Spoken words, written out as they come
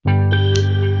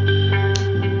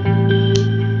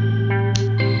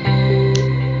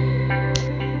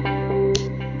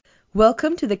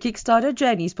Welcome to the Kickstarter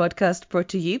Journeys podcast brought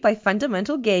to you by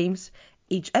Fundamental Games.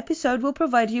 Each episode will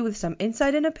provide you with some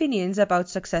insight and opinions about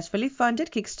successfully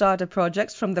funded Kickstarter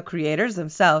projects from the creators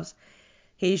themselves.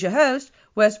 Here's your host,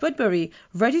 Wes Woodbury,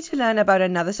 ready to learn about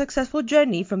another successful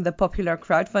journey from the popular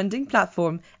crowdfunding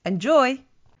platform. Enjoy!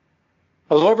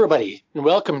 Hello, everybody, and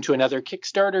welcome to another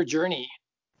Kickstarter Journey.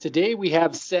 Today we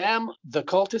have Sam, the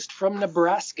cultist from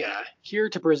Nebraska, here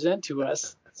to present to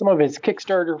us some of his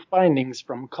Kickstarter findings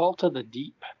from Cult of the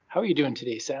Deep. How are you doing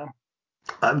today, Sam?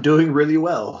 I'm doing really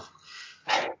well.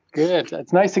 Good.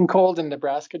 It's nice and cold in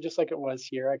Nebraska, just like it was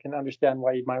here. I can understand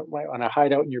why you might want to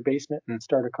hide out in your basement and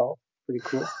start a cult. Pretty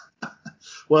cool.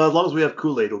 Well, as long as we have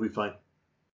Kool-Aid, it'll be fine.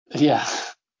 Yeah,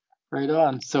 right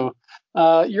on. So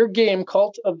your game,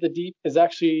 Cult of the Deep, is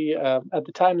actually, at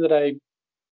the time that I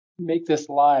make this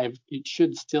live, it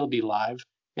should still be live.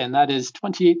 And that is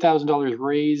 $28,000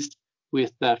 raised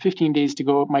with 15 days to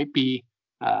go. It might be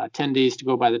 10 days to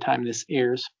go by the time this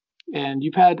airs. And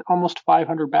you've had almost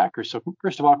 500 backers. So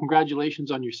first of all, congratulations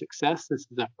on your success. This is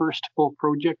the first full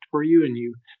project for you, and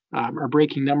you are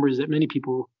breaking numbers that many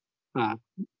people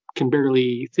can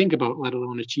barely think about, let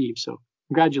alone achieve. So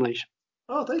congratulations.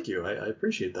 Oh, thank you. I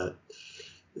appreciate that.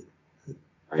 Right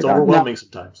it's overwhelming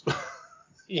sometimes.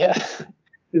 Yeah.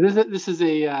 This is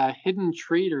a Hidden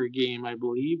Trader game, I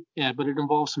believe, but it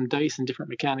involves some dice and different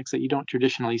mechanics that you don't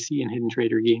traditionally see in Hidden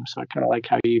Trader games. So I kind of like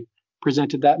how you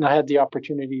presented that. And I had the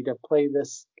opportunity to play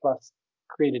this plus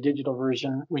create a digital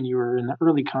version when you were in the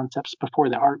early concepts before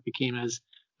the art became as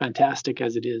fantastic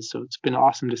as it is. So it's been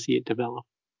awesome to see it develop.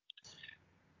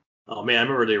 Oh, man, I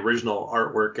remember the original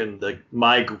artwork and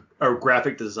my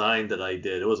graphic design that I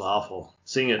did. It was awful.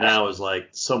 Seeing it now is like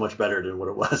so much better than what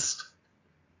it was.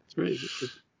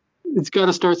 It's got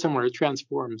to start somewhere. It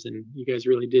transforms, and you guys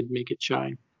really did make it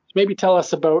shine. So maybe tell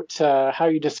us about how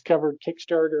you discovered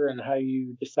Kickstarter and how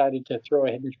you decided to throw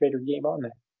a Hidden Trader game on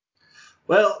there.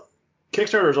 Well,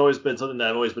 Kickstarter has always been something that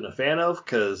I've always been a fan of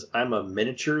because I'm a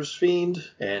miniatures fiend,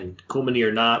 and Cool Mini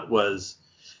or Not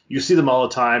you see them all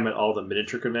the time at all the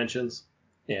miniature conventions.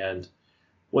 And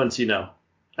once, I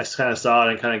kind of saw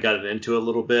it and kind of got into it a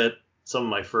little bit. Some of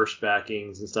my first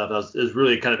backings and stuff. It was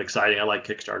really kind of exciting. I like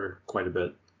Kickstarter quite a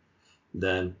bit.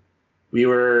 Then we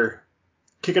were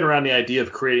kicking around the idea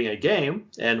of creating a game,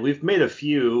 and we've made a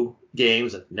few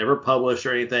games that never published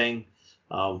or anything.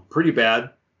 Pretty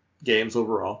bad games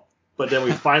overall. But then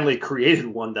we finally created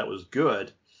one that was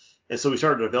good. And so we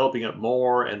started developing it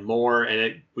more and more,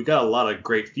 and we got a lot of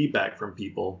great feedback from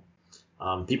people.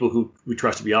 People who we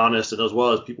trust to be honest, and as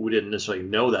well as people we didn't necessarily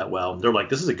know that well. They're like,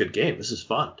 this is a good game. This is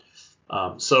fun.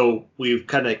 So we've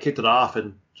kind of kicked it off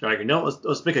and tried,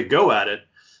 let's make a go at it.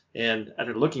 And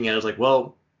after looking at it, it's like,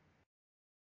 well,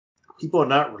 people are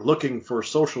not looking for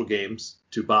social games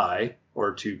to buy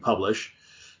or to publish.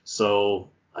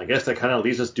 So I guess that kind of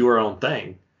leaves us to do our own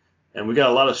thing. And we got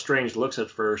a lot of strange looks at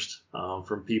first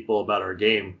from people about our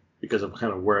game because of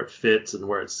kind of where it fits and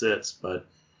where it sits. But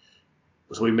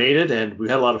so we made it, and we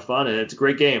had a lot of fun, and it's a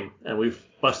great game. And we've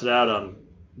busted out on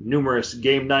numerous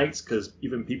game nights because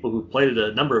even people who played it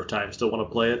a number of times still want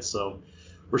to play it. So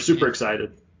we're super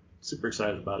excited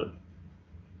about it.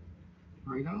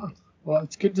 Right on. Well,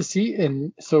 it's good to see.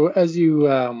 And so as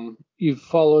you've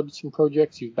followed some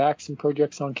projects, you've backed some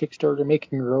projects on Kickstarter,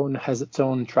 making your own has its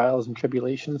own trials and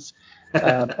tribulations.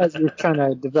 As you're trying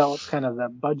to develop kind of the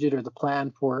budget or the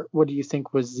plan for it, what do you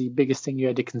think was the biggest thing you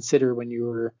had to consider when you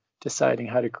were deciding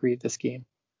how to create this game?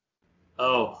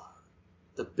 Oh,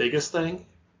 the biggest thing?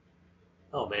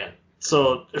 Oh, man.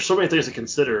 So there's so many things to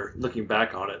consider looking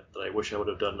back on it that I wish I would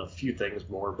have done a few things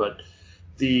more. But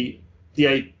the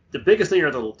biggest thing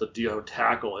or the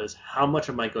tackle is how much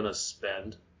am I going to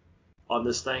spend on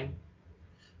this thing?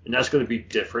 And that's going to be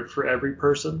different for every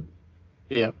person.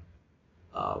 Yeah.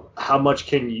 How much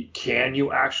can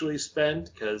you actually spend?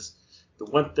 Because the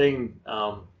one thing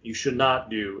you should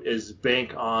not do is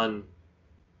bank on.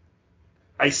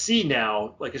 I see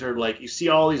now, like I said, you see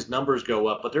all these numbers go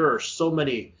up, but there are so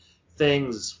many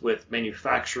things with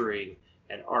manufacturing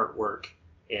and artwork,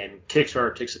 and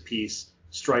Kickstarter takes a piece,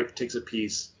 Stripe takes a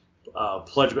piece,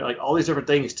 Pledge, like all these different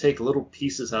things take little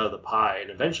pieces out of the pie, and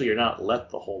eventually you're not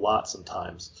left the whole lot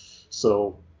sometimes.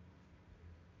 So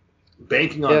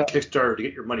banking on Kickstarter to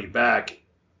get your money back,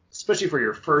 especially for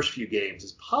your first few games,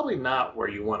 is probably not where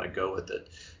you want to go with it.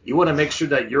 You want to make sure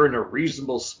that you're in a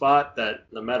reasonable spot that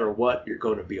no matter what, you're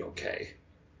going to be okay.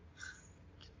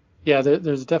 Yeah,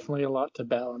 there's definitely a lot to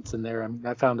balance in there. I mean,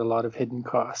 I found a lot of hidden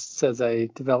costs as I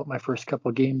developed my first couple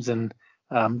of games, and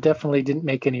definitely didn't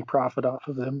make any profit off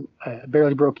of them. I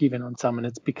barely broke even on some, and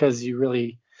it's because you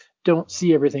really don't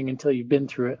see everything until you've been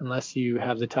through it, unless you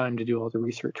have the time to do all the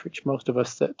research, which most of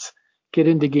us that get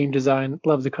into game design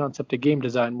love the concept of game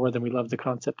design more than we love the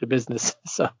concept of business.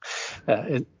 So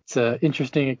it's an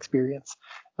interesting experience.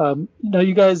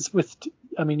 You guys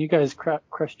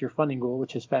crushed your funding goal,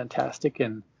 which is fantastic,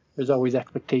 and there's always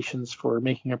expectations for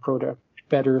making a product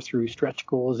better through stretch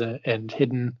goals and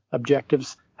hidden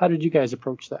objectives. How did you guys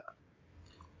approach that?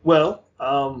 Well,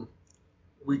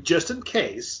 we just in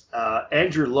case,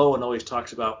 Andrew Lowen always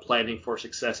talks about planning for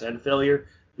success and failure,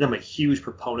 and I'm a huge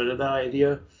proponent of that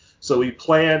idea. So we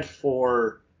planned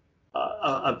for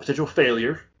a potential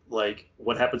failure, like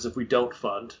what happens if we don't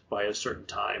fund by a certain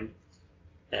time.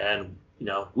 And,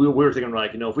 we were thinking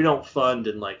like, if we don't fund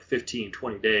in like 15,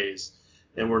 20 days,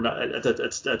 and we're not,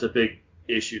 that's a big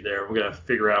issue there. We're going to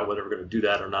figure out whether we're going to do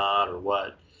that or not or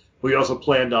what. We also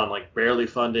planned on like barely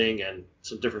funding and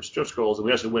some different stretch goals, and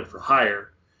we actually went for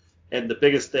higher. And the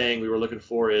biggest thing we were looking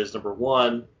for is, number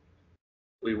one,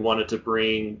 we wanted to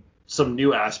bring some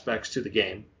new aspects to the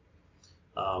game,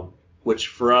 which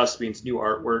for us means new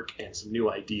artwork and some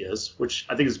new ideas, which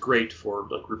I think is great for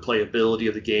like replayability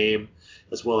of the game,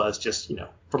 as well as just,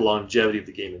 for the longevity of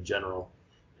the game in general.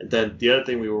 And then the other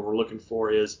thing we were looking for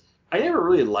is, I never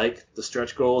really liked the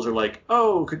stretch goals or like,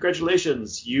 oh,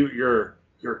 congratulations, your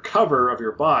cover of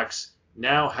your box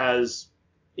now has,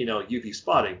 UV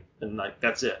spotting, and like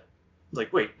that's it.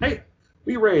 Like, wait, hey,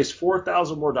 we raised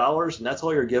 $4,000 more and that's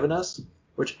all you're giving us?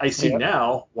 Which I see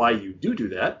now why you do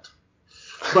that.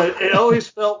 But it always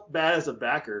felt bad as a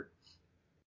backer,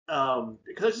 because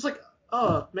it's just like,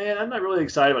 oh man, I'm not really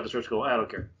excited about the stretch goal. I don't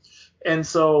care. And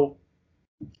so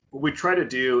what we try to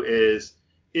do is,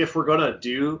 if we're gonna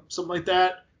do something like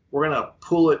that, we're gonna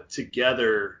pull it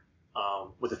together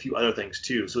with a few other things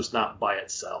too, so it's not by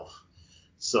itself.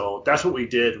 So that's what we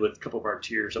did with a couple of our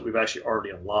tiers that we've actually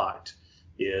already unlocked.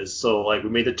 We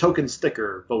made the token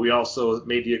sticker, but we also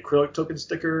made the acrylic token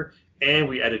sticker, and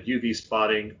we added UV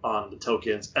spotting on the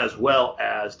tokens as well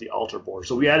as the altar board.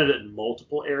 So we added it in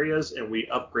multiple areas, and we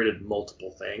upgraded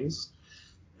multiple things.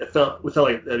 We felt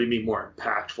like that'd be more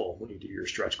impactful when you do your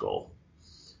stretch goal.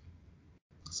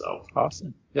 So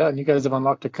awesome. Yeah, and you guys have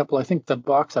unlocked a couple. I think the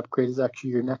box upgrade is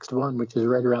actually your next one, which is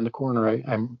right around the corner.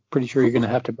 I'm pretty sure you're going to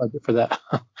have to budget for that.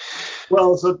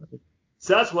 Well, so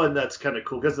that's one that's kind of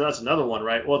cool, because that's another one,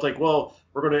 right? Well, it's like,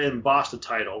 we're going to emboss the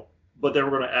title, but then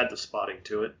we're going to add the spotting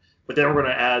to it. But then we're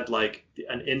going to add like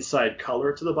an inside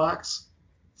color to the box,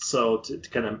 so to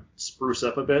kind of spruce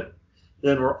up a bit.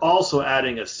 Then we're also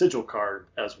adding a sigil card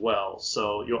as well,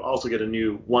 so you'll also get a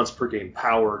new once per game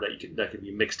power that can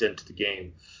be mixed into the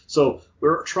game. So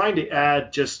we're trying to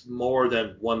add just more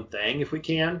than one thing if we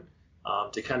can,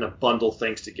 to kind of bundle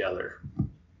things together.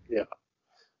 Yeah.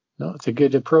 No, it's a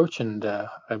good approach, and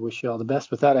I wish you all the best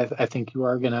with that. I think you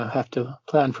are going to have to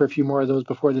plan for a few more of those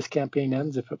before this campaign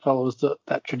ends, if it follows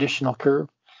that traditional curve.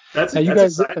 That's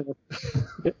exciting.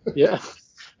 Yeah.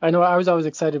 I know I was always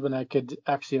excited when I could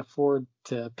actually afford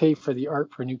to pay for the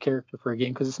art for a new character for a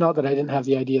game, because it's not that I didn't have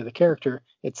the idea of the character.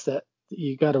 It's that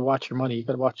you got to watch your money. You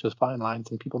got to watch those fine lines,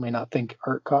 and people may not think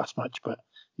art costs much, but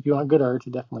if you want good art,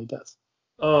 it definitely does.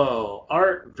 Oh,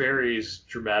 art varies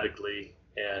dramatically,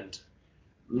 and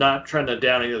I'm not trying to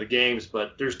down any of the games,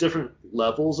 but there's different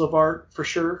levels of art for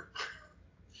sure.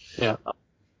 Yeah.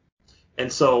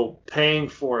 And so paying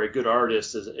for a good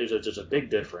artist is just a big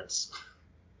difference.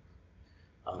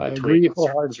 I agree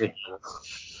wholeheartedly.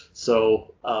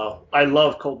 So I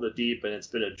love Cold in the Deep, and it's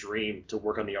been a dream to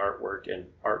work on the artwork and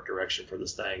art direction for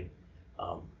this thing.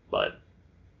 But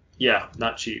yeah,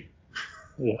 not cheap.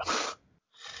 Yeah.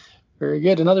 Very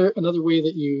good. Another way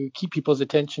that you keep people's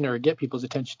attention or get people's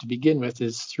attention to begin with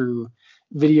is through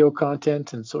video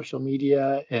content and social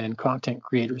media and content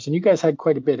creators. And you guys had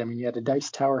quite a bit. I mean, you had a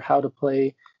Dice Tower How to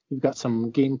Play. You've got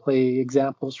some gameplay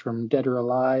examples from Dead or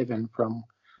Alive and from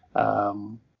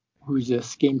Who's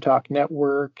This Game Talk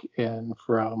Network and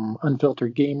from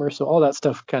Unfiltered Gamer. So all that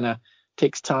stuff kind of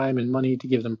takes time and money to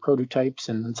give them prototypes,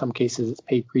 and in some cases it's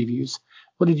paid previews.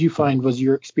 What did you find was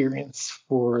your experience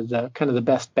for the kind of the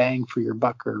best bang for your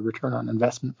buck or return on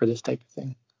investment for this type of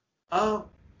thing?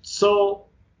 So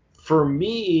for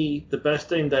me, the best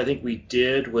thing that I think we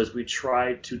did was we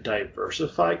tried to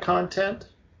diversify content.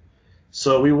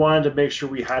 So we wanted to make sure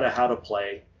we had a How to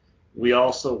Play. We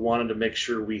also wanted to make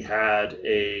sure we had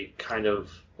a kind of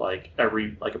like a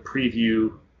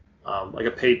preview, like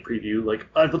a paid preview. Like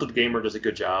Unfiltered Gamer does a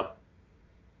good job.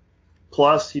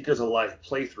 Plus, he does a live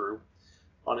playthrough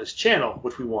on his channel,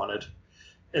 which we wanted,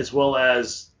 as well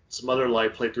as some other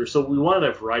live playthroughs. So we wanted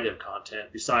a variety of content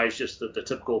besides just the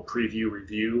typical preview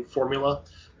review formula.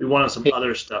 We wanted some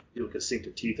other stuff people could sink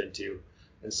their teeth into.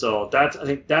 And so I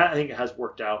think it has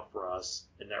worked out for us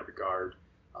in that regard.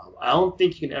 I don't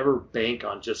think you can ever bank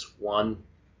on just one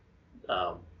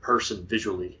person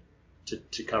visually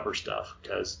to cover stuff,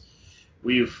 because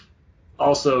we've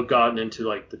also gotten into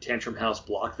like the Tantrum House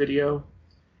block video.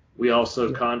 We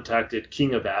also contacted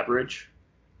King of Average.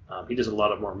 He does a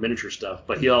lot of more miniature stuff,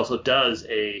 but he also does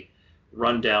a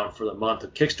rundown for the month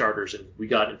of Kickstarters, and we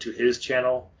got into his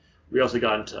channel. We also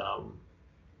got into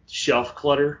Shelf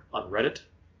Clutter on Reddit.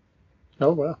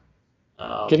 Oh,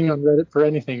 wow. Getting on Reddit for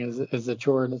anything is a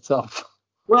chore in itself.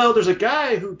 Well, there's a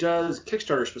guy who does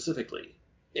Kickstarter specifically,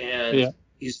 and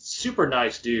he's a super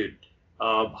nice dude.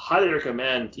 Highly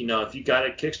recommend, if you got a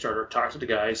Kickstarter, talk to the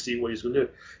guy, see what he's going to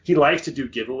do. He likes to do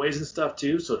giveaways and stuff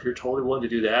too, so if you're totally willing to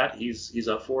do that, he's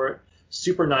up for it.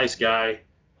 Super nice guy.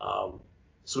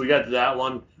 So we got that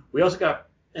one. We also got,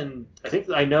 and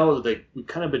I know that we've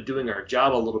kind of been doing our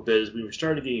job a little bit, is when we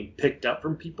started getting picked up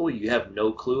from people you have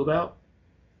no clue about.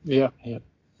 Yeah.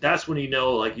 That's when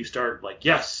you start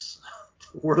yes,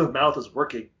 word of mouth is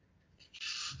working.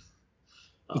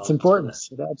 It's important.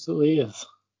 It absolutely is.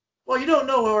 Well, you don't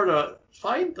know where to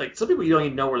find, some people you don't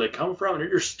even know where they come from. And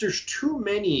there's too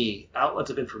many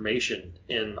outlets of information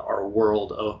in our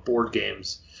world of board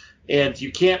games, and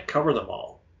you can't cover them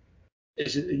all.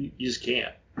 You just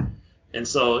can't. And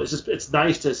so it's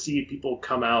nice to see people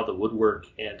come out of the woodwork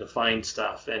and to find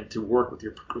stuff and to work with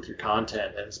your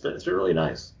content, and it's been really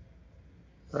nice.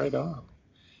 Right on.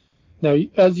 Now,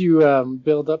 as you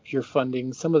build up your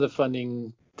funding, some of the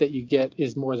funding that you get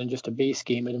is more than just a base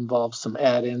game. It involves some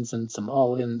add-ins and some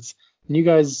all-ins. And you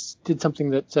guys did something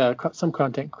that some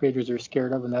content creators are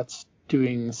scared of, and that's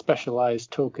doing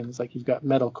specialized tokens, like you've got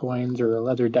metal coins or a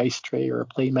leather dice tray or a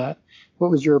playmat.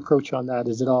 What was your approach on that?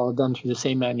 Is it all done through the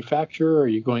same manufacturer, or are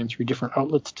you going through different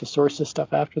outlets to source this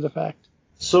stuff after the fact?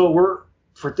 So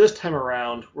for this time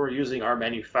around, we're using our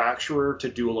manufacturer to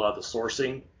do a lot of the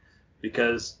sourcing,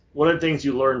 because one of the things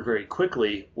you learn very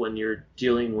quickly when you're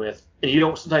dealing with, and you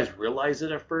don't sometimes realize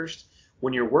it at first,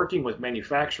 when you're working with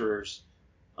manufacturers,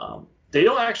 they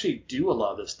don't actually do a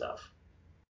lot of this stuff.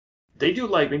 They do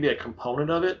maybe a component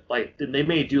of it, they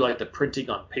may do the printing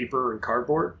on paper and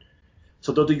cardboard.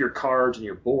 So they'll do your cards and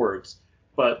your boards,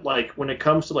 but when it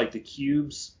comes to the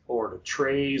cubes or the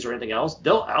trays or anything else,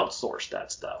 they'll outsource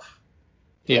that stuff.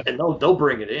 Yeah. And they'll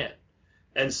bring it in.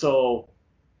 And so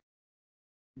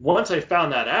once I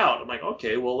found that out, I'm like,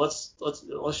 okay, well let's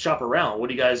shop around. What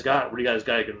do you guys got? What do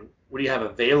you have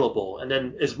available? And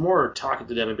then it's more talking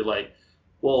to them and be like,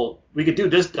 well, we could do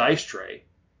this dice tray.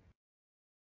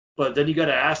 But then you got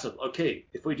to ask them, okay,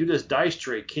 if we do this dice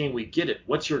tray, can we get it?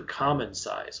 What's your common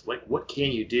size? What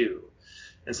can you do?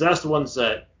 And so that's the ones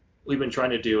that we've been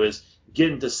trying to do, is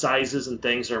get into sizes and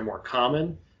things that are more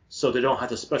common, so they don't have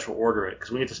to special order it.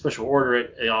 Because when you have to special order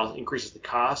it, it also increases the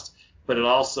cost, but it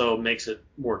also makes it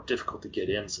more difficult to get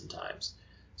in sometimes.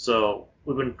 So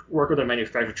we've been working with our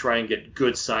manufacturer to try and get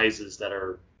good sizes that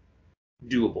are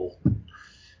doable.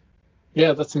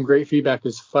 Yeah, that's some great feedback,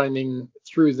 is finding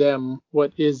through them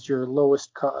what is your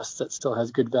lowest cost that still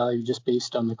has good value just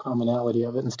based on the commonality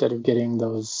of it, instead of getting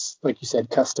those, like you said,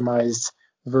 customized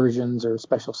versions or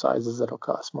special sizes that'll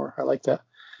cost more. I like that.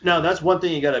 Now, that's one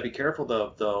thing you got to be careful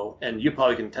of, though, and you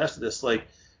probably can attest to this.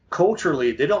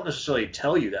 Culturally, they don't necessarily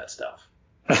tell you that stuff.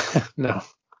 No.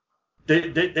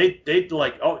 They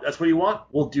oh, that's what you want?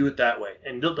 We'll do it that way.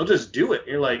 And they'll just do it.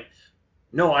 And you're like,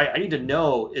 no, I need to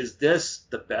know, is this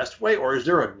the best way or is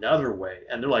there another way?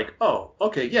 And they're like, oh,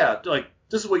 okay, yeah,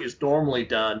 this is what is normally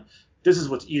done. This is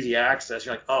what's easy access.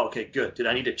 You're like, oh, okay, good. Did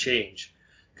I need to change?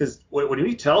 Because when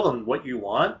you tell them what you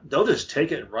want, they'll just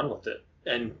take it and run with it.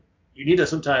 And you need to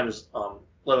sometimes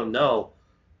let them know,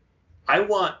 I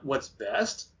want what's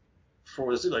best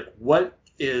for this. What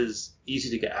is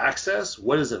easy to get access?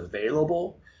 What is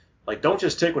available? Don't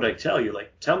just take what I tell you.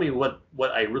 Tell me what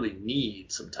I really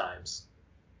need sometimes.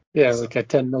 Yeah, like a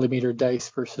 10 millimeter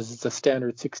dice versus a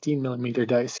standard 16 millimeter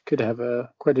dice could have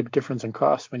quite a difference in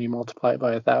cost when you multiply it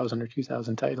by 1,000 or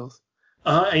 2,000 titles.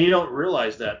 And you don't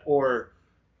realize that. Or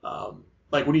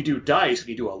when you do dice,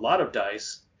 when you do a lot of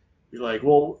dice, you're like,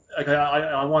 well,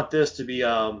 I want this to be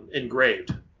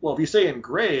engraved. Well, if you say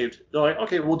engraved, they're like,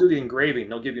 okay, we'll do the engraving.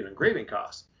 They'll give you an engraving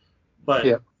cost. But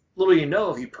little you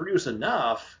know, if you produce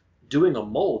enough, doing a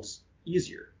mold's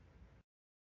easier.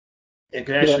 And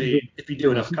can actually, if you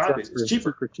do enough copies, it's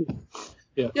cheaper. Super cheap.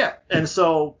 Yeah. And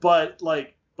so, but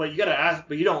you gotta ask,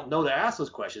 but you don't know to ask those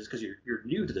questions because you're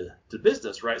new to the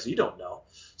business, right? So you don't know.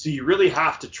 So you really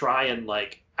have to try and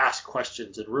ask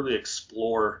questions and really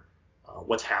explore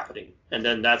what's happening. And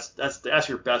then that's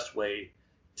your best way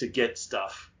to get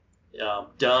stuff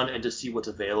done and to see what's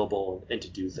available and to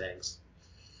do things.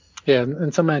 Yeah,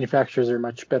 and some manufacturers are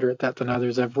much better at that than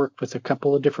others. I've worked with a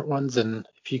couple of different ones, and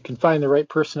if you can find the right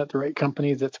person at the right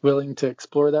company that's willing to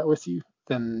explore that with you,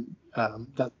 then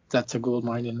that's a gold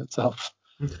mine in itself.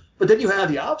 But then you have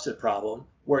the opposite problem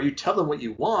where you tell them what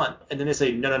you want, and then they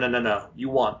say, no, no, no, no, no, you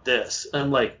want this. And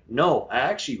I'm like, no, I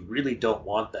actually really don't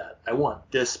want that. I want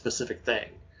this specific thing.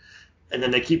 And then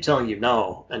they keep telling you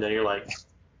no, and then you're like,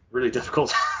 really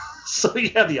difficult. So you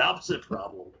have the opposite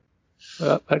problem.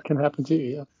 That can happen too,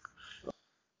 yeah.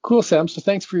 Cool, Sam. So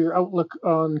thanks for your outlook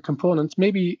on components.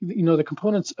 Maybe, the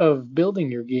components of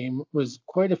building your game was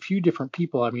quite a few different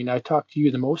people. I mean, I talked to you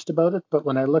the most about it, but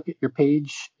when I look at your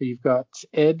page, you've got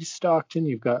Ed Stockton,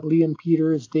 you've got Liam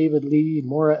Peters, David Lee,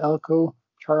 Maura Elko,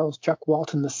 Charles Chuck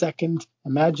Walton II,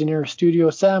 Imagineer Studio,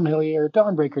 Sam Hillier,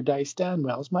 Dawnbreaker Dice, Dan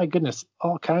Wells. My goodness,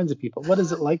 all kinds of people. What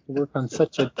is it like to work on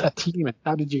such a team, and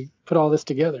how did you put all this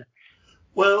together?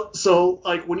 Well, so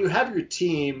like when you have your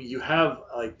team, you have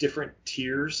like different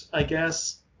tiers, I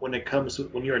guess, when it comes to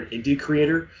when you're an indie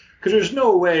creator, because there's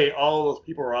no way all those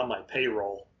people are on my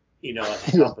payroll, at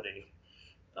the company.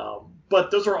 But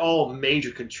those are all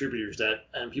major contributors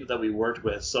and people that we worked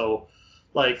with. So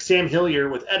like Sam Hillier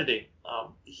with editing,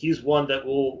 he's one that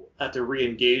we'll have to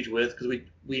re-engage with because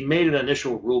we made an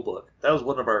initial rule book. That was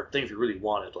one of our things we really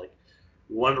wanted. Like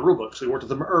we wanted a rule book, so we worked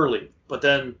with him early, but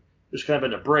then there's kind of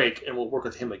been a break, and we'll work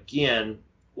with him again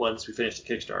once we finish the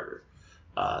Kickstarter.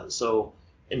 So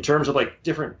in terms of like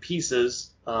different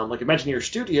pieces, like Imagineer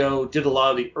Studio did a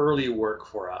lot of the early work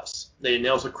for us. They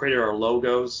also created our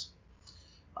logos,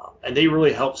 and they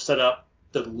really helped set up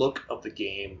the look of the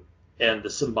game and the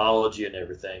symbology and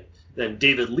everything. Then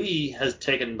David Lee has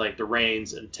taken like the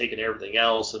reins and taken everything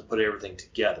else and put everything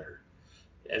together.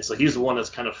 And so he's the one that's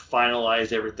kind of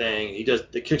finalized everything. He does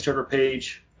the Kickstarter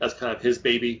page. That's kind of his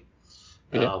baby.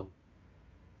 Yeah.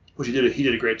 Which he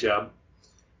did a great job.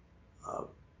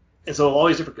 And so all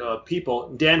these different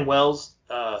people. Dan Wells,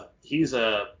 he's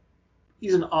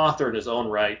an author in his own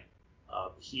right.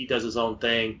 He does his own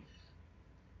thing.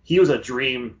 He was a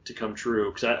dream to come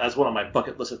true because that's one of my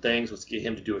bucket list of things was to get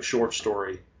him to do a short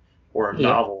story or a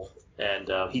novel,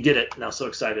 and he did it. And I was so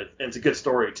excited, and it's a good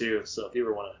story too. So if you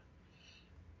ever want a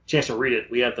chance to read it,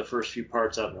 we have the first few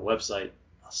parts out on the website.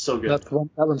 So good. That's the one.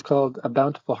 That one's called A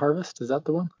Bountiful Harvest. Is that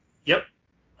the one? Yep.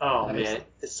 Oh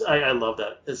Nice. man, I love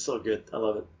that. It's so good. I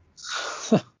love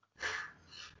it.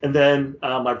 And then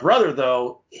my brother,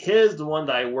 though, he's the one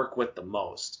that I work with the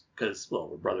most because, well,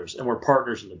 we're brothers and we're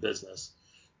partners in the business.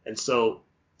 And so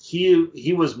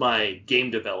he was my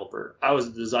game developer. I was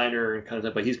a designer and kind of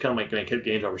thing, but he's kind of my game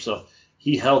developer. So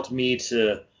he helped me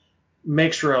to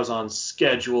make sure I was on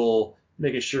schedule,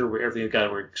 making sure everything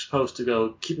got where it's supposed to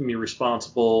go, keeping me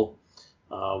responsible.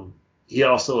 He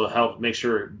also helped make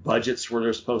sure budgets were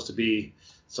they're supposed to be.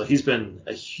 So he's been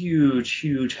a huge,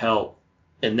 huge help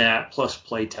in that, plus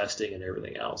play testing and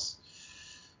everything else.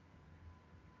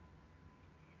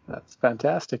 That's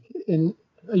fantastic. And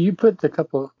you put a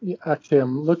couple, actually,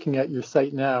 I'm looking at your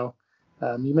site now.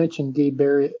 You mentioned Gabe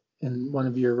Barrett in one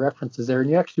of your references there, and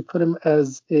you actually put him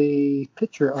as a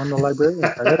picture on the librarian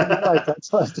card. I didn't realize that,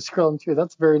 so I was just scrolling through.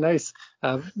 That's very nice.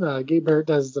 Gabe Barrett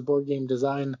does the Board Game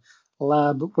Design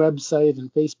Lab website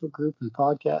and Facebook group and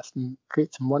podcast and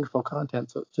creates some wonderful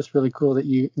content. So it's just really cool that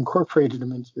you incorporated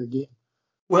him into your game.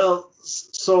 Well,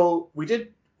 so we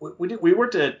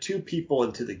worked at two people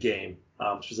into the game,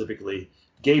 specifically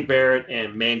Gabe Barrett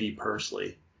and Mandy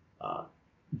Pursley.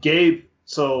 Gabe,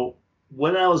 so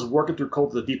when I was working through Cult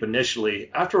of the Deep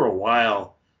initially, after a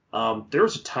while, there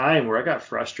was a time where I got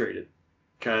frustrated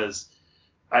because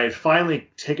I had finally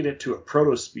taken it to a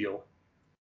proto spiel,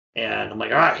 and I'm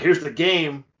like, all right, here's the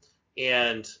game,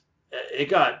 and it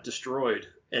got destroyed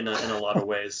in a lot of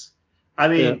ways. I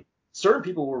mean, certain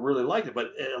people were really liked it,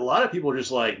 but a lot of people were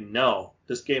just like, no,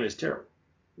 this game is terrible.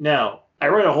 Now, I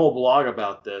wrote a whole blog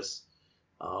about this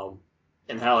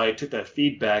and how I took that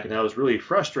feedback, and I was really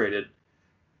frustrated.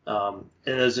 And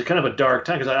it was a kind of a dark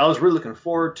time because I was really looking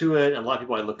forward to it, and a lot of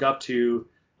people I look up to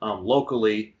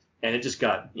locally, and it just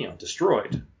got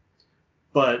destroyed.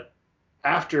 But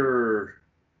after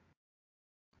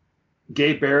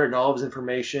Gabe Barrett and all of his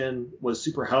information was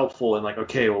super helpful, and like,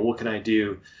 okay, well, what can I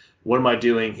do? What am I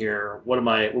doing here? What am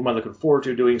I looking forward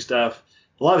to doing stuff?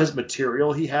 A lot of his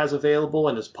material he has available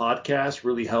and his podcast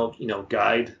really helped,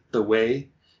 guide the way,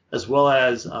 as well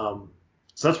as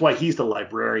so that's why he's the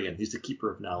librarian. He's the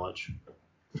keeper of knowledge.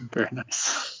 Very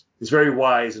nice. He's very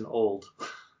wise and old.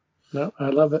 No, I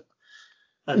love it.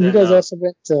 And then, you guys also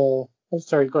went to,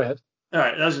 sorry, go ahead. All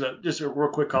right, that was just a real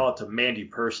quick call out to Mandy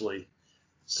Pursley.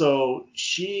 So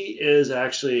she is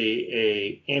actually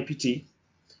a amputee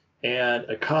and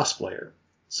a cosplayer.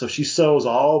 So she sews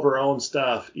all of her own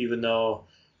stuff, even though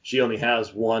she only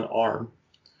has one arm.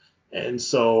 And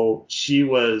so she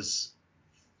was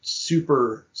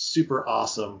super, super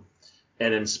awesome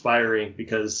and inspiring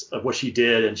because of what she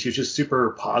did. And she was just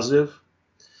super positive.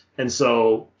 And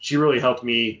so she really helped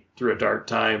me through a dark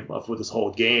time with this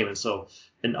whole game. And so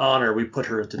in honor, we put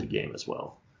her into the game as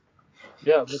well.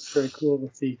 Yeah, that's very cool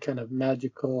with the kind of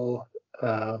magical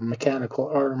mechanical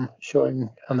arm showing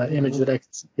on that image that I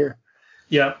can see here.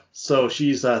 Yeah, so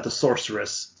she's the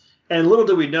sorceress. And little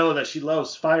do we know that she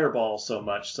loves Fireball so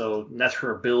much, so that's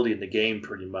her ability in the game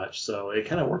pretty much. So it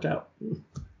kind of worked out.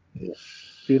 Yeah,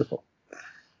 beautiful.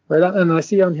 Right on, and I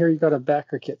see on here you got a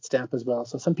backer kit stamp as well.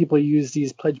 So some people use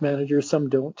these pledge managers, some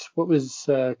don't. What was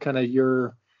kind of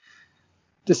your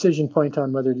decision point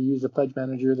on whether to use a pledge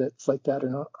manager that's like that or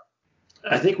not?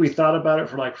 I think we thought about it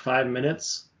for like 5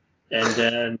 minutes, and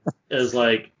then it was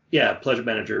like, yeah, pledge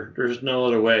manager. There's no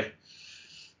other way.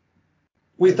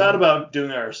 We thought about doing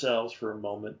it ourselves for a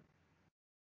moment,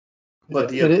 but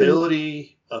the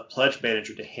ability of pledge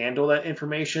manager to handle that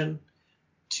information,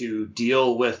 to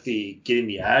deal with getting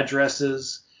the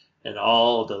addresses and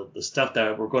all the stuff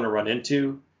that we're going to run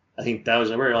into, I think that was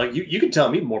where like you can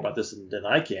tell me more about this than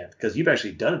I can because you've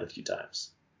actually done it a few times.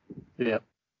 Yeah.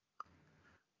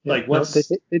 Like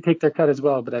they take their cut as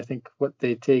well, but I think what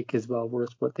they take is well worth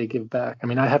what they give back. I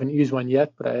mean, I haven't used one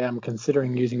yet, but I am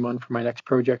considering using one for my next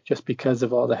project just because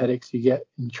of all the headaches you get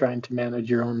in trying to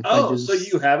manage your own pledges. Oh, so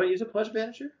you haven't used a pledge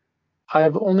manager?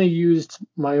 I've only used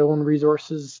my own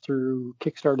resources through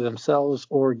Kickstarter themselves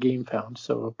or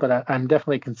GameFound. But I'm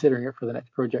definitely considering it for the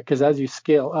next project because as you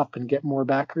scale up and get more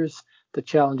backers, the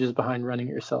challenges behind running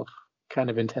it yourself kind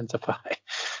of intensify.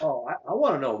 Oh, I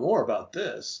want to know more about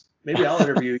this. Maybe I'll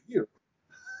interview you.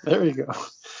 There you go.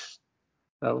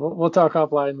 We'll talk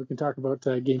offline. We can talk about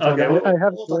GameFound. Okay, I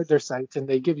have enjoyed their site, and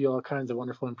they give you all kinds of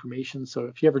wonderful information. So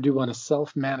if you ever do want to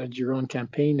self-manage your own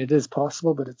campaign, it is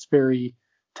possible, but it's very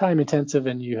time-intensive,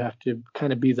 and you have to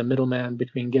kind of be the middleman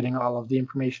between getting all of the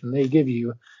information they give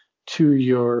you to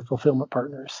your fulfillment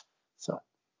partners. So,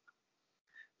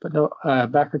 but no,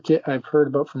 backer kit I've heard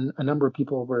about from a number of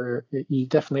people where you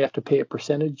definitely have to pay a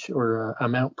percentage or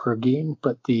amount per game,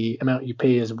 but the amount you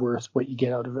pay is worth what you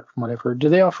get out of it from what I've heard. Do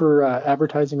they offer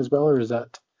advertising as well, or is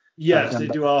that? Yes, they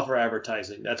do offer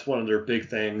advertising. That's one of their big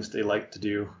things they like to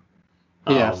do.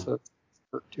 Yeah, so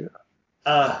that's too.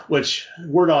 Which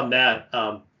word on that,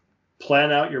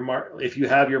 plan out if you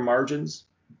have your margins,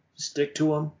 stick to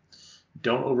them.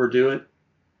 Don't overdo it.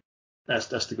 That's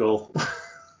the goal.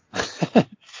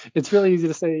 It's really easy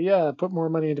to say, yeah, put more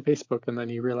money into Facebook, and then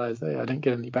you realize, hey, I didn't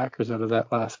get any backers out of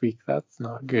that last week. That's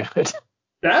not good.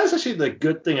 That's actually the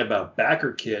good thing about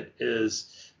BackerKit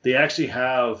is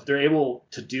they're able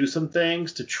to do some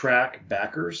things to track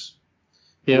backers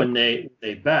when they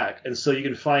back. And so you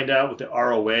can find out what the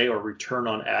ROA or return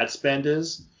on ad spend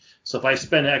is. So if I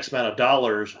spend X amount of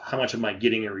dollars, how much am I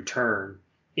getting in return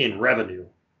in revenue?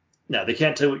 Now, they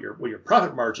can't tell you what your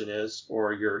profit margin is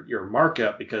or your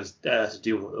markup because that has to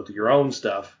deal with your own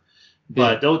stuff.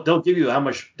 But they'll give you how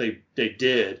much they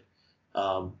did.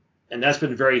 And that's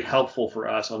been very helpful for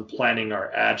us on planning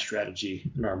our ad strategy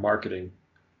and our marketing.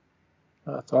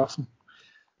 That's awesome.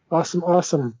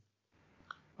 Awesome.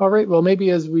 All right. Well, maybe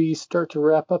as we start to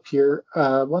wrap up here,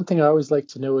 one thing I always like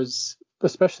to know is,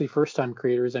 especially first-time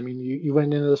creators, I mean, you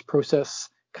went into this process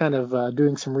kind of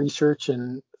doing some research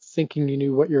and thinking you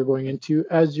knew what you're going into.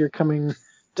 As you're coming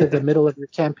to the middle of your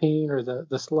campaign or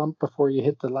the slump before you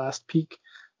hit the last peak,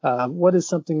 what is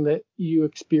something that you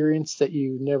experienced that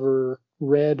you never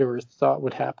read or thought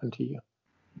would happen to you?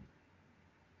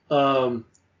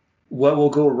 What will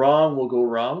go wrong will go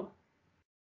wrong.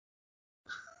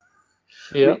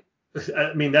 Yeah.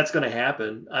 I mean, that's going to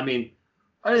happen. I mean,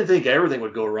 I didn't think everything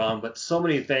would go wrong, but so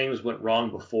many things went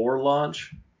wrong before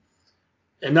launch.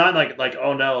 And not like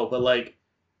oh no, but like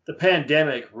the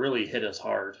pandemic really hit us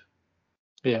hard.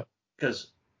 Yeah.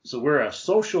 So we're a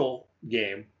social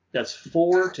game that's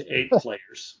 4 to 8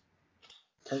 players.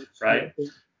 Right?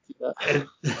 Yeah.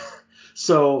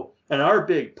 And our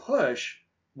big push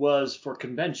was for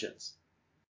conventions.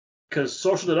 Because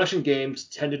social deduction games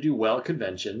tend to do well at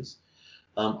conventions.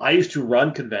 I used to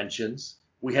run conventions.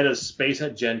 We had a space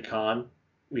at Gen Con.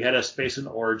 We had a space in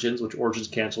Origins, which Origins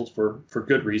canceled for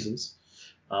good reasons.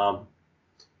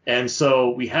 And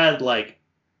so we had like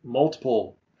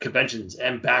multiple conventions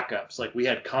and backups. Like we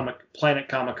had Planet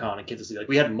Comic-Con in Kansas City. Like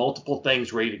we had multiple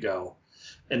things ready to go.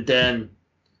 And then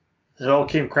it all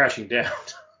came crashing down.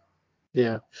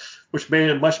 Yeah. Which made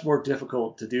it much more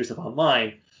difficult to do stuff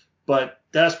online. But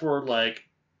that's where like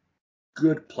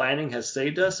good planning has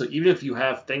saved us. So even if you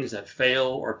have things that fail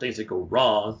or things that go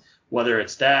wrong, whether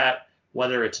it's that,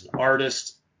 whether it's an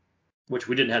artist, which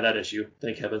we didn't have that issue,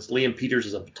 thank heavens. Liam Peters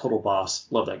is a total boss.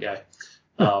 Love that guy.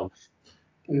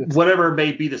 Whatever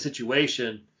may be the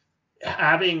situation,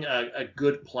 having a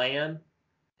good plan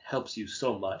helps you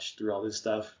so much through all this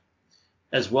stuff,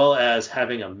 as well as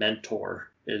having a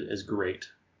mentor is great.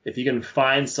 If you can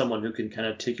find someone who can kind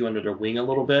of take you under their wing a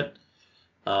little bit,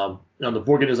 the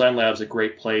Board Game Design Lab is a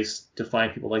great place to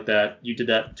find people like that. You did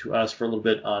that to us for a little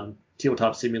bit on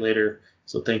Tabletop Simulator,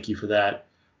 so thank you for that.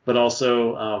 But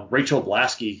also Rachel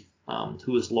Blasky,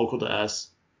 who is local to us,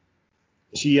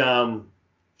 she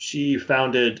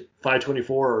founded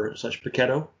 524 /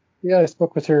 Paketo. Yeah, I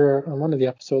spoke with her on one of the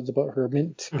episodes about her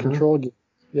Mint control game.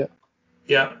 Yeah.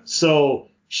 Yeah. So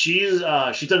she's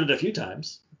done it a few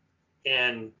times,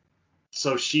 and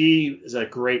so she is a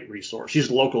great resource.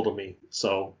 She's local to me,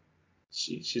 so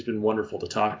she's been wonderful to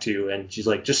talk to. And she's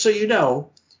like, just so you know,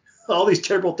 all these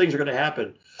terrible things are going to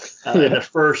happen in the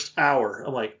first hour.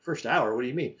 I'm like, first hour? What do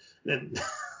you mean? And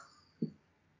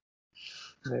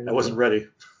I wasn't ready.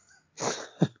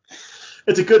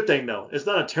 It's a good thing, though. It's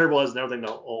not a terrible as another thing.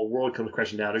 The whole world comes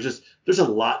crashing down. There's a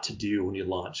lot to do when you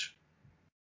launch.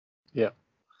 Yeah.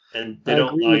 And they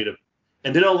don't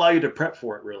allow you to prep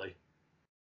for it, really.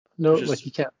 No, like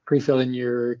you can't pre-fill in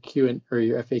your or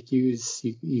your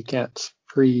FAQs. You can't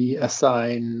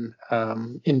pre-assign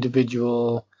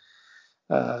individual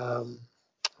referral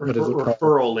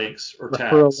links or referral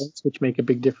tags, links, which make a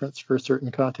big difference for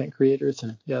certain content creators.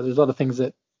 And yeah, there's a lot of things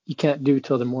that you can't do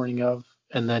till the morning of,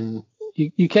 and then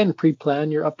you can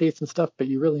pre-plan your updates and stuff, but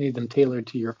you really need them tailored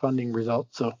to your funding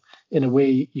results. So in a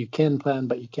way, you can plan,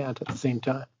 but you can't at the same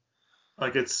time.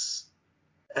 Like it's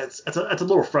a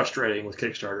little frustrating with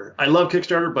Kickstarter. I love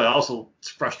Kickstarter, but also it's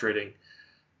frustrating.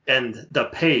 And the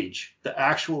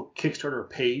actual Kickstarter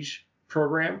page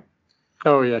program.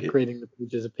 Oh yeah, creating the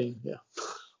page is a pain. Yeah,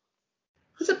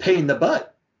 it's a pain in the butt.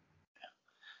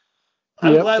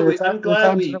 I'm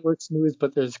glad it works smooth,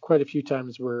 but there's quite a few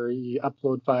times where you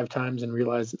upload 5 times and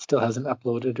realize it still hasn't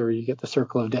uploaded, or you get the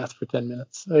circle of death for 10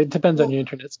 minutes. It depends on your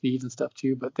internet speeds and stuff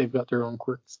too, but they've got their own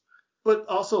quirks. But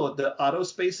also the auto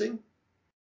spacing.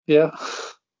 Yeah.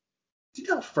 Do you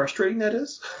know how frustrating that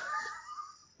is?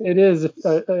 It is.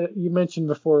 You mentioned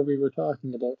before we were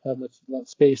talking about how much you love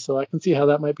space, so I can see how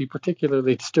that might be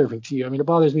particularly disturbing to you. I mean, it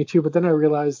bothers me too, but then I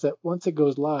realized that once it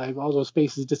goes live, all those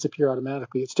spaces disappear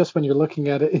automatically. It's just when you're looking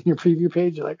at it in your preview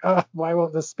page, you're like, why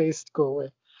won't this space go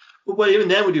away? But even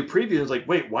then, we do previews. It's like,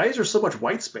 wait, why is there so much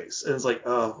white space? And it's like,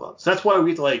 well. So that's why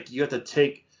you have to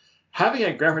take having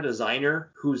a graphic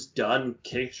designer who's done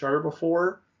Kickstarter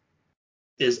before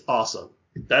is awesome.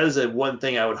 That is one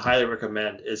thing I would highly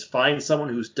recommend is find someone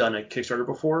who's done a Kickstarter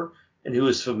before and who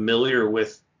is familiar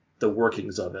with the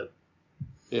workings of it.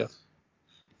 Yeah.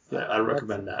 I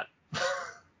recommend that.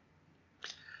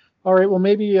 All right. Well,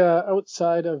 maybe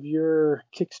outside of your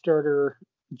Kickstarter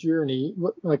journey,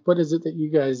 what is it that you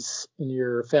guys in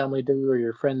your family do or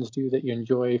your friends do that you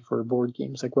enjoy for board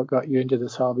games? Like what got you into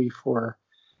this hobby for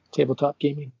tabletop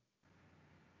gaming?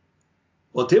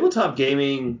 Well, tabletop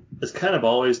gaming has kind of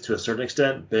always, to a certain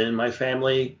extent, been in my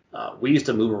family. We used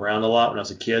to move around a lot when I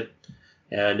was a kid,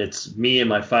 and it's me and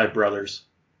my 5 brothers.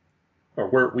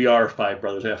 We are 5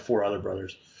 brothers. I have 4 other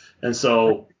brothers. And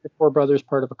so... Your 4 brothers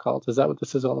part of a cult. Is that what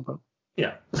this is all about?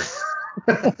 Yeah.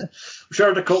 We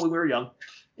started a cult when we were young,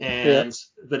 and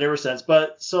been ever since.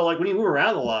 But so, like, when you move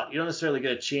around a lot, you don't necessarily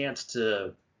get a chance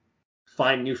to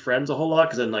find new friends a whole lot,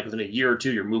 because then, like, within a year or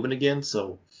two, you're moving again,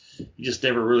 so... You just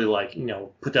never really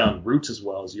put down roots as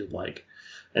well as you'd like.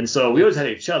 And so we always had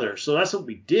each other. So that's what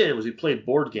we did was we played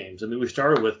board games. I mean, we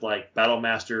started with like Battle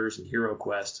Masters and Hero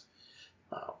Quest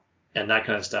and that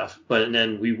kind of stuff. And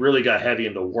then we really got heavy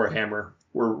into Warhammer.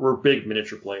 We're big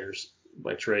miniature players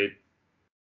by trade.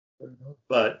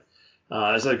 But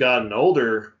as I've gotten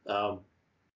older,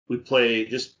 we playing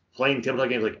tabletop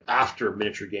games like after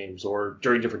miniature games or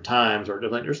during different times or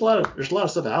there's a lot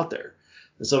of stuff out there.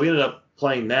 And so we ended up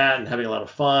playing that and having a lot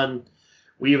of fun.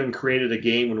 We even created a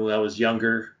game when I was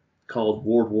younger called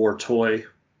World War Toy.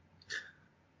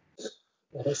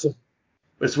 Awesome.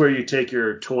 It's where you take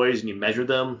your toys and you measure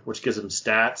them, which gives them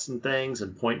stats and things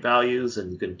and point values,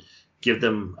 and you can give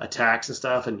them attacks and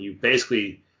stuff, and you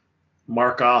basically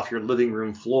mark off your living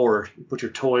room floor. You put your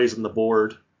toys on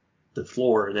the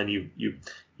floor, and then you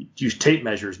use tape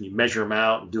measures and you measure them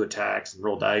out and do attacks and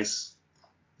roll dice.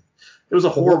 It was a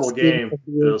horrible game, but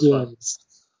it was fun.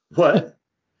 What?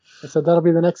 I said that'll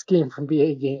be the next game from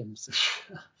BA Games.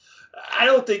 I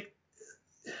don't think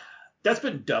that's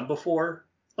been done before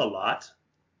a lot.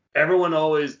 Everyone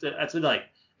always, that's been like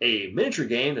a miniature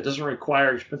game that doesn't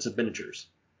require expensive miniatures,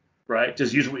 right?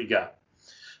 Just use what you got.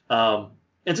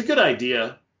 It's a good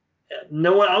idea. I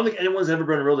don't think anyone's ever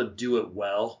been able to do it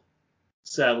well,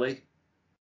 sadly.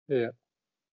 Yeah.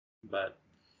 But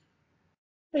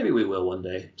maybe we will one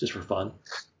day, just for fun.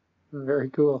 Very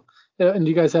cool. And do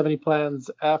you guys have any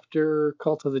plans after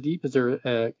Cult of the Deep? Is there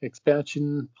an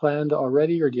expansion planned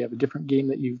already, or do you have a different game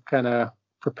that you've kind of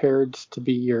prepared to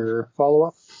be your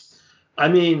follow-up? I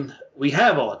mean, we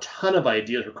have a ton of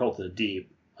ideas for Cult of the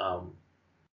Deep.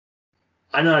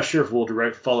 I'm not sure if we'll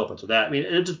direct follow-up to that. I mean,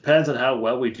 it depends on how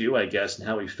well we do, I guess, and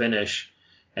how we finish,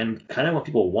 and kind of what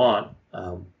people want.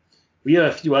 We have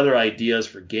a few other ideas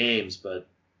for games, but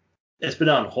it's been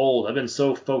on hold. I've been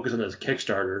so focused on this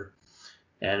Kickstarter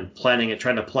and planning and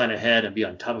trying to plan ahead and be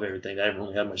on top of everything that I haven't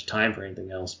really had much time for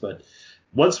anything else. But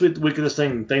once we get this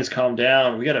things calm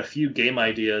down, we got a few game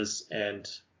ideas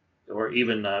or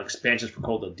even expansions for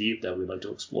Cult of the Deep that we'd like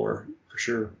to explore for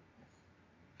sure.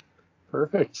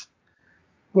 Perfect.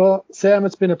 Well, Sam,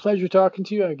 it's been a pleasure talking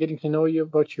to you and getting to know you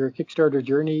about your Kickstarter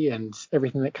journey and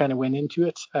everything that kind of went into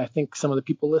it. I think some of the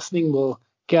people listening will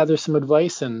gather some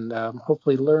advice and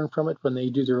hopefully learn from it when they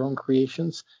do their own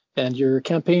creations. And your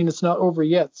campaign is not over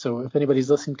yet, so if anybody's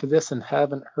listening to this and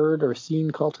haven't heard or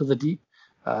seen Cult of the Deep,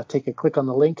 take a click on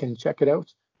the link and check it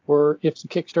out. Or if the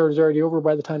Kickstarter is already over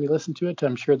by the time you listen to it,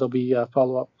 I'm sure there'll be a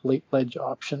follow-up late pledge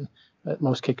option that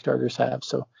most Kickstarters have.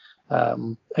 So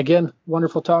again,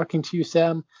 wonderful talking to you,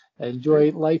 Sam.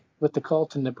 Enjoy life with the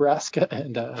cult in Nebraska,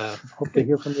 and hope to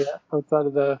hear from you outside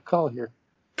of the call here.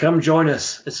 Come join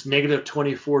us. It's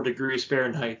 -24 degrees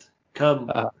Fahrenheit.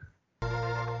 Come.